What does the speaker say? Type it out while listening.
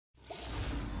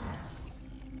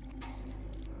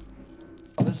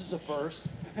is a first.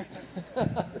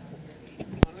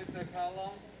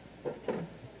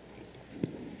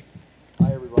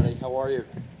 Hi, everybody. How are you?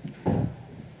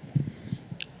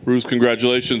 Bruce,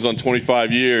 congratulations on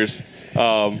 25 years.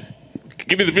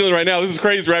 Give me the feeling right now. This is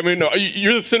crazy, right? I mean,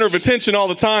 you're the center of attention all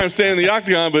the time, staying in the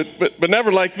octagon, but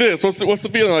never like this. What's the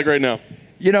feeling like right now?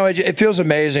 You know, it feels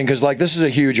amazing because, like, this is a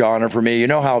huge honor for me. You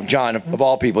know how, John, of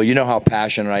all people, you know how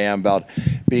passionate I am about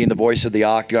being the voice of the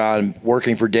octagon,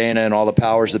 working for Dana and all the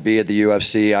powers that be at the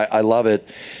UFC. I love it.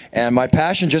 And my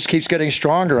passion just keeps getting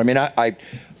stronger. I mean,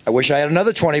 I wish I had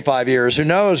another 25 years. Who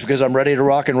knows? Because I'm ready to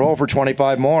rock and roll for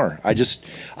 25 more. I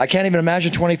can't even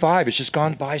imagine 25. It's just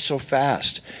gone by so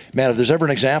fast. Man, if there's ever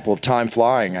an example of time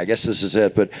flying, I guess this is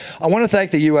it. But I want to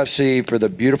thank the UFC for the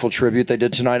beautiful tribute they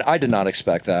did tonight. I did not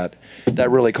expect that. That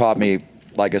really caught me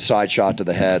like a side shot to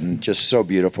the head, and just so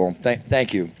beautiful.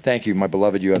 Thank you. Thank you, my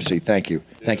beloved UFC. Thank you.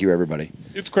 Thank you, everybody.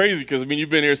 It's crazy because, I mean, you've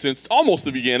been here since almost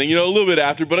the beginning, you know, a little bit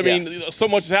after, but I mean, so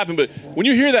much has happened. But when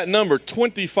you hear that number,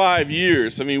 25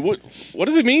 years, I mean, what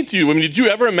does it mean to you? I mean, did you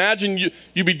ever imagine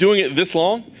you'd be doing it this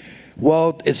long?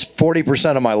 Well, it's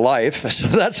 40% of my life, so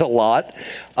that's a lot.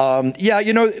 Yeah,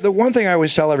 you know, the one thing I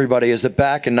always tell everybody is that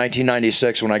back in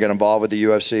 1996 when I got involved with the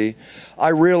UFC, I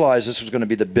realized this was going to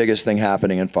be the biggest thing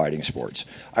happening in fighting sports.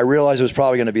 I realized it was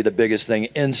probably going to be the biggest thing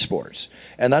in sports.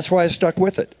 And that's why I stuck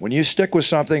with it. When you stick with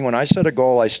something, when I set a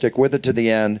goal, I stick with it to the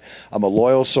end. I'm a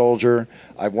loyal soldier.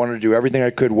 I wanted to do everything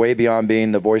I could way beyond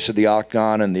being the voice of the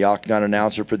octagon and the octagon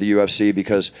announcer for the UFC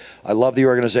because I love the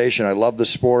organization. I love the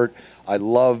sport. I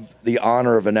love the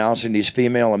honor of announcing these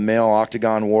female and male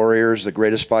octagon warriors, the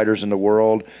greatest fighters in the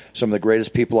world, some of the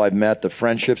greatest people I've met, the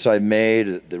friendships I've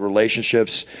made, the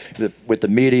relationships with the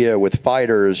media, with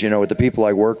fighters, you know, with the people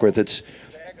I work with. This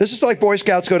is like Boy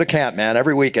Scouts go to camp, man,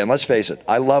 every weekend. Let's face it.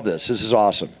 I love this. This is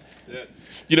awesome. Yeah.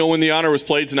 You know, when the honor was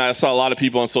played tonight, I saw a lot of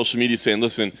people on social media saying,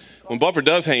 listen, when Buffer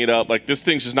does hang it up, like, this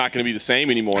thing's just not going to be the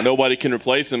same anymore. Nobody can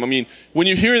replace him. I mean, when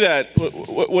you hear that,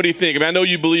 what do you think? I mean, I know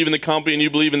you believe in the company and you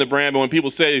believe in the brand, but when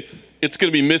people say it's going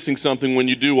to be missing something when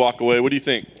you do walk away, what do you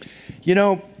think? You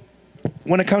know,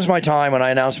 when it comes my time, when I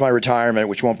announce my retirement,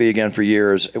 which won't be again for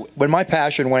years, when my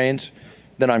passion wanes,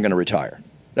 then I'm going to retire.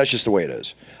 That's just the way it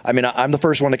is. I mean, I'm the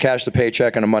first one to cash the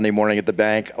paycheck on a Monday morning at the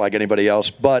bank like anybody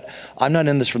else, but I'm not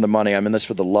in this for the money. I'm in this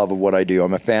for the love of what I do.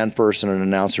 I'm a fan first and an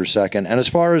announcer second. And as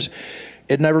far as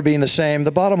it never being the same,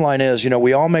 the bottom line is, you know,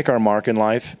 we all make our mark in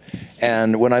life.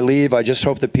 And when I leave, I just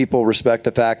hope that people respect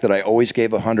the fact that I always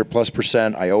gave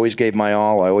 100+%. I always gave my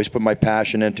all. I always put my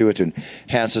passion into it to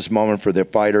enhance this moment for the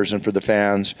fighters and for the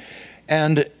fans.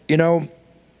 And, you know,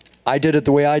 I did it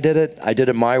the way I did it. I did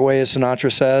it my way, as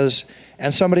Sinatra says.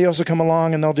 And somebody else will come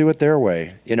along and they'll do it their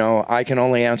way. You know, I can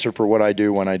only answer for what I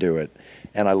do when I do it.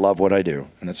 And I love what I do.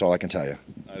 And that's all I can tell you.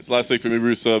 It's last thing for me,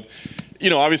 Bruce.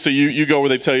 You know, obviously you go where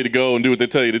they tell you to go and do what they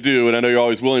tell you to do. And I know you're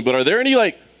always willing. But are there any,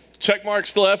 like, check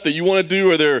marks left that you want to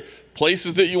do? Are there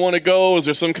places that you want to go? Is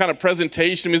there some kind of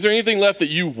presentation? I mean, is there anything left that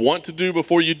you want to do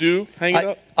before you do hang it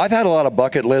up? I've had a lot of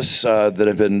bucket lists that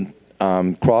have been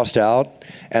crossed out,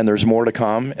 and there's more to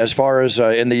come. As far as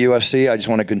in the UFC, I just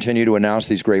want to continue to announce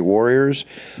these great warriors.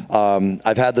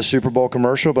 I've had the Super Bowl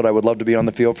commercial, but I would love to be on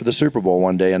the field for the Super Bowl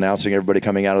one day, announcing everybody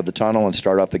coming out of the tunnel and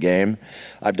start off the game.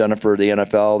 I've done it for the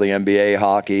NFL, the NBA,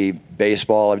 hockey,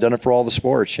 baseball. I've done it for all the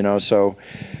sports, you know. So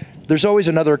there's always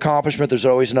another accomplishment. There's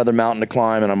always another mountain to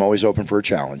climb, and I'm always open for a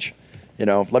challenge. You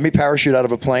know, let me parachute out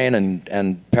of a plane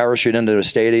and parachute into a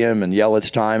stadium and yell it's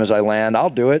time as I land.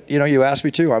 I'll do it. You know, you asked me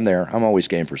to. I'm there. I'm always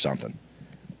game for something.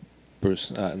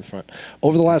 Bruce, in the front.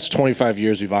 Over the last 25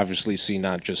 years, we've obviously seen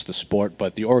not just the sport,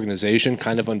 but the organization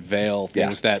kind of unveil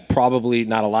things that probably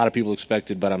not a lot of people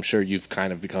expected, but I'm sure you've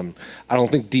kind of become, I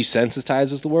don't think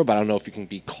desensitized is the word, but I don't know if you can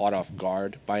be caught off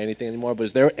guard by anything anymore. But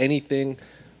is there anything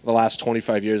the last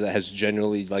 25 years that has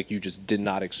genuinely, like, you just did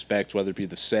not expect, whether it be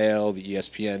the sale, the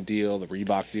ESPN deal, the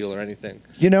Reebok deal, or anything?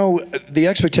 You know, the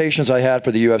expectations I had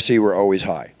for the UFC were always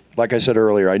high. Like I said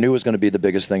earlier, I knew it was going to be the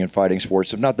biggest thing in fighting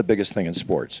sports, if not the biggest thing in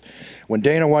sports. When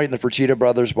Dana White and the Fertitta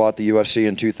brothers bought the UFC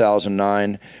in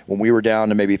 2009, when we were down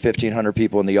to maybe 1,500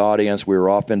 people in the audience, we were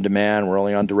off in demand, we're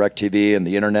only on DirecTV, and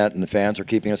the internet and the fans are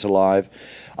keeping us alive,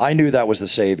 I knew that was the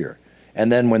savior. And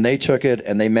then when they took it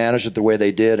and they managed it the way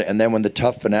they did, and then when the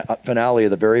tough finale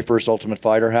of the very first Ultimate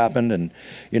Fighter happened, and,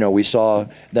 you know, we saw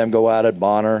them go at it,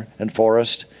 Bonner and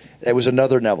Forrest, it was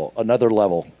another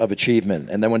level of achievement.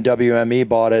 And then when WME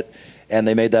bought it and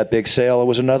they made that big sale, it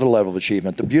was another level of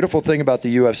achievement. The beautiful thing about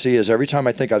the UFC is every time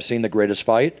I think I've seen the greatest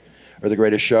fight, or the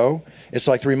greatest show, it's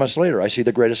like 3 months later, I see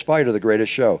the greatest fight or the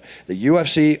greatest show. The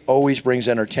UFC always brings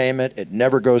entertainment. It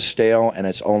never goes stale, and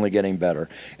it's only getting better.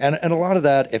 And a lot of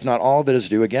that, if not all of it, is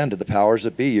due, again, to the powers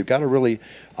that be. You've got to really,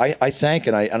 I thank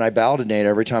and I bow to Nate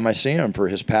every time I see him for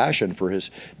his passion, for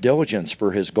his diligence,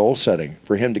 for his goal setting,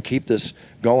 for him to keep this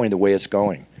going the way it's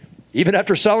going. Even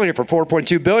after selling it for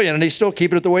 $4.2 billion, and he's still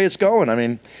keeping it the way it's going. I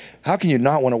mean, how can you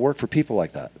not want to work for people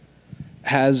like that?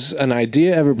 Has an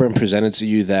idea ever been presented to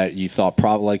you that you thought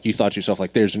you thought to yourself,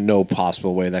 like, there's no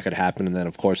possible way that could happen, and then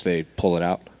of course they pull it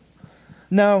out?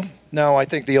 No. I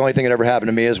think the only thing that ever happened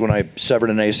to me is when I severed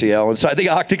an ACL inside the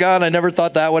octagon. I never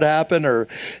thought that would happen, or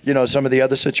some of the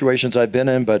other situations I've been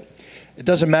in. But it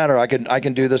doesn't matter. I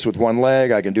can do this with one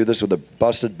leg. I can do this with a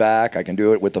busted back. I can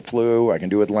do it with the flu. I can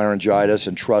do it with laryngitis.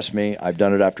 And trust me, I've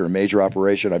done it after a major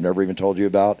operation I've never even told you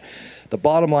about. The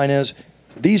bottom line is,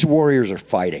 these warriors are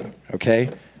fighting, okay?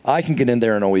 I can get in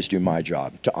there and always do my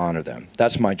job to honor them.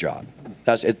 That's my job.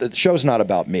 The show's not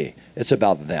about me. It's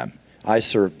about them. I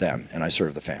serve them, and I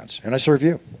serve the fans, and I serve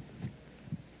you.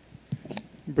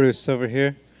 Bruce, over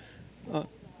here.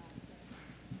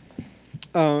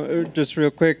 Just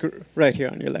real quick, right here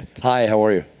on your left. Hi, how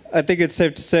are you? I think it's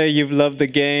safe to say you've loved the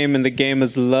game, and the game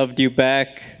has loved you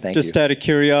back. Thank you. Just out of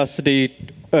curiosity,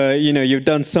 you've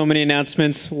done so many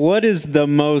announcements. What is the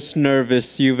most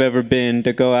nervous you've ever been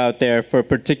to go out there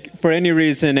for any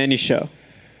reason, any show?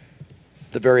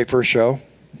 The very first show,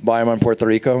 Bayamon, Puerto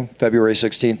Rico, February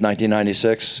 16th,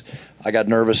 1996. I got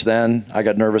nervous then. I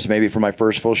got nervous maybe for my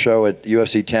first full show at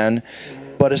UFC 10.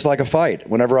 But it's like a fight.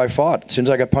 Whenever I fought, as soon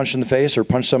as I got punched in the face or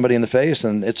punched somebody in the face,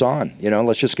 and it's on.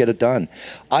 Let's just get it done.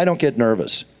 I don't get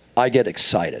nervous. I get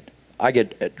excited. I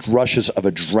get rushes of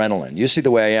adrenaline. You see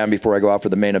the way I am before I go out for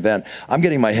the main event. I'm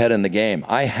getting my head in the game.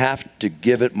 I have to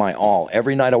give it my all.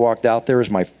 Every night I walked out there is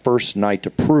my first night to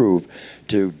prove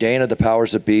to Dana, the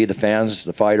powers that be, the fans,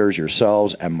 the fighters,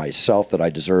 yourselves, and myself that I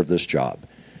deserve this job.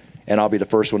 And I'll be the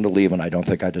first one to leave when I don't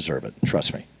think I deserve it.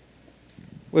 Trust me.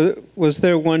 Was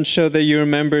there one show that you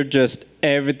remember just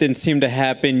everything seemed to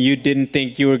happen? You didn't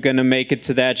think you were going to make it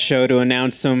to that show to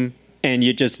announce them, and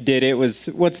you just did it?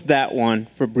 What's that one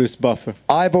for Bruce Buffer?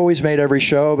 I've always made every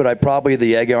show, but I probably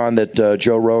the egg on that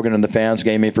Joe Rogan and the fans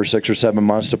gave me for 6 or 7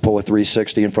 months to pull a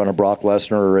 360 in front of Brock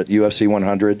Lesnar at UFC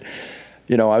 100.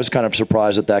 I was kind of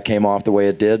surprised that came off the way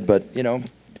it did. But,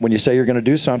 when you say you're going to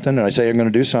do something, and I say I'm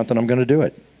going to do something, I'm going to do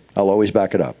it. I'll always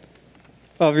back it up.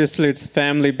 Obviously, it's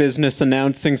family business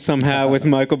announcing somehow with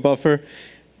Michael Buffer.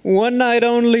 One night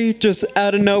only, just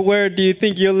out of nowhere, do you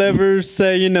think you'll ever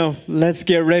say, let's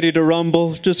get ready to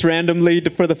rumble, just randomly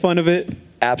for the fun of it?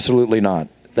 Absolutely not.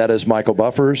 That is Michael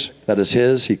Buffer's. That is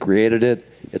his. He created it.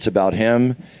 It's about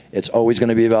him. It's always going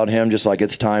to be about him, just like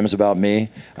It's Time is about me.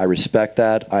 I respect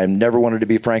that. I never wanted to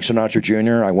be Frank Sinatra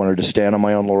Jr. I wanted to stand on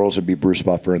my own laurels and be Bruce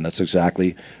Buffer, and that's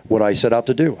exactly what I set out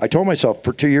to do. I told myself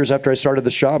for 2 years after I started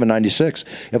this job in '96,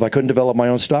 if I couldn't develop my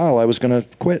own style, I was going to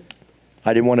quit.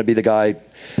 I didn't want to be the guy.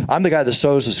 I'm the guy that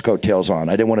sews his coattails on.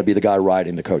 I didn't want to be the guy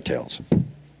riding the coattails.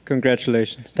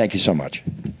 Congratulations. Thank you so much.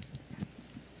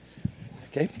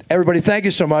 Okay, everybody, thank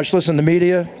you so much. Listen, the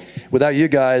media, without you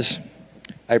guys,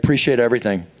 I appreciate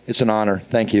everything. It's an honor.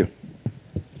 Thank you.